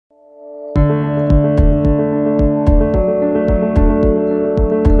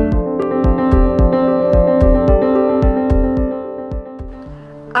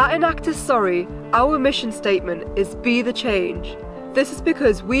At Enactus Surrey, our mission statement is Be the Change. This is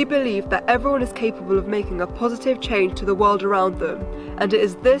because we believe that everyone is capable of making a positive change to the world around them, and it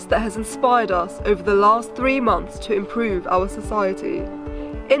is this that has inspired us over the last 3 months to improve our society.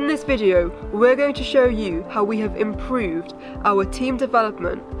 In this video, we're going to show you how we have improved our team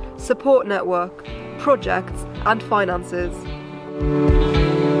development, support network, projects and finances.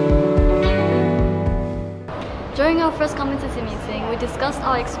 During our first community meeting, we discussed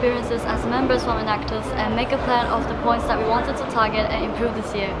our experiences as members from Enactus and make a plan of the points that we wanted to target and improve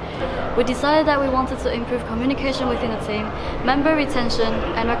this year. We decided that we wanted to improve communication within the team, member retention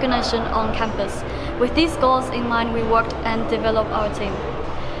and recognition on campus. With these goals in mind, we worked and developed our team.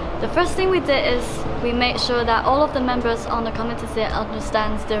 The first thing we did is we made sure that all of the members on the committee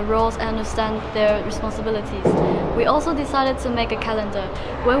understand their roles and understand their responsibilities. We also decided to make a calendar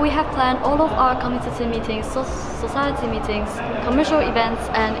where we have planned all of our community meetings, society meetings, commercial events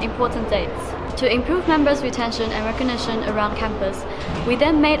and important dates. To improve members' retention and recognition around campus, we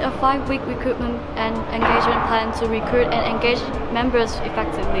then made a 5-week recruitment and engagement plan to recruit and engage members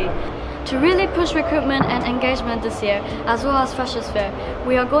effectively. To really push recruitment and engagement this year, as well as Freshers Fair,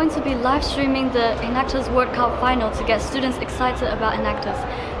 we are going to be live streaming the Enactus World Cup final to get students excited about Enactus.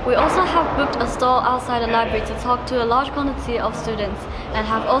 We also have booked a stall outside the library to talk to a large quantity of students and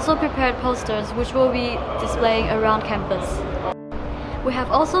have also prepared posters which will be displaying around campus. We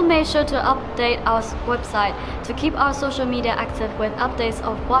have also made sure to update our website to keep our social media active with updates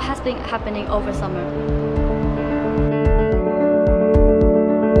of what has been happening over summer.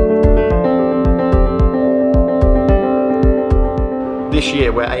 This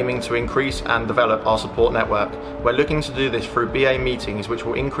year we're aiming to increase and develop our support network. We're looking to do this through BA meetings which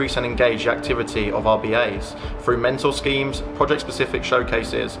will increase and engage the activity of our BAs, through mentor schemes, project-specific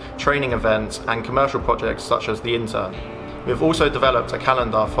showcases, training events and commercial projects such as the intern. We've also developed a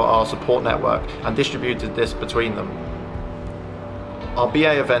calendar for our support network and distributed this between them. Our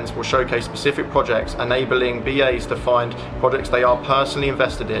BA events will showcase specific projects, enabling BAs to find projects they are personally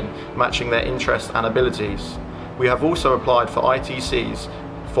invested in, matching their interests and abilities. We have also applied for ITCs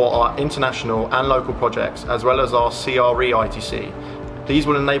for our international and local projects, as well as our CRE ITC. These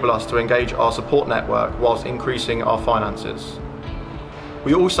will enable us to engage our support network whilst increasing our finances.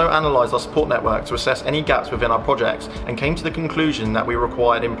 We also analysed our support network to assess any gaps within our projects and came to the conclusion that we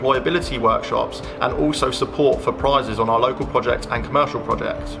required employability workshops and also support for prizes on our local projects and commercial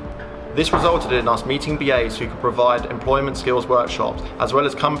projects. This resulted in us meeting BAs who could provide employment skills workshops, as well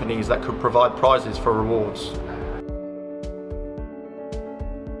as companies that could provide prizes for rewards.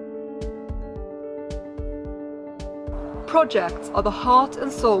 Projects are the heart and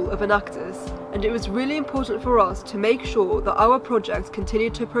soul of Enactus, and it was really important for us to make sure that our projects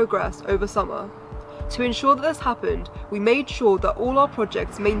continued to progress over summer. To ensure that this happened, we made sure that all our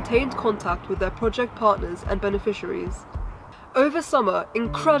projects maintained contact with their project partners and beneficiaries. Over summer,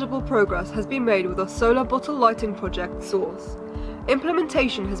 incredible progress has been made with our solar bottle lighting project Source.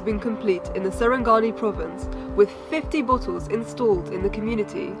 Implementation has been complete in the Surrey province, with 50 bottles installed in the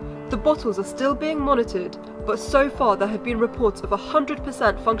community. The bottles are still being monitored, but so far there have been reports of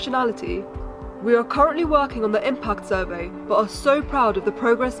 100% functionality. We are currently working on the impact survey, but are so proud of the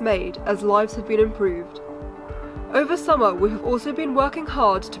progress made as lives have been improved. Over summer, we have also been working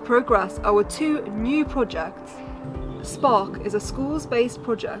hard to progress our 2 new projects. Spark is a schools-based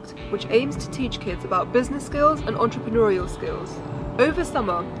project which aims to teach kids about business skills and entrepreneurial skills. Over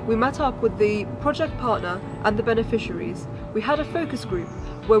summer, we met up with the project partner and the beneficiaries. We had a focus group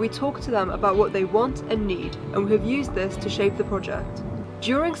where we talked to them about what they want and need, and we have used this to shape the project.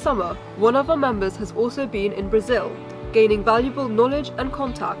 During summer, one of our members has also been in Brazil, gaining valuable knowledge and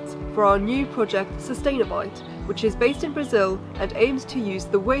contacts for our new project Sustainabite, which is based in Brazil and aims to use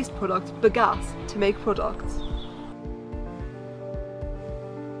the waste product bagasse to make products.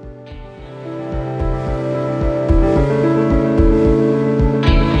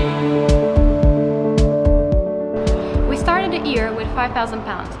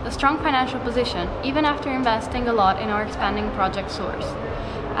 £5,000, a strong financial position, even after investing a lot in our expanding project Source.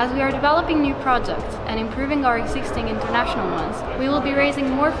 As we are developing new projects and improving our existing international ones, we will be raising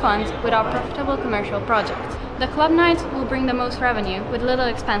more funds with our profitable commercial projects. The club nights will bring the most revenue with little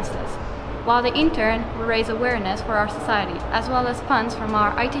expenses, while the intern will raise awareness for our society, as well as funds from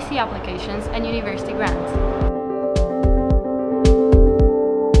our ITC applications and university grants.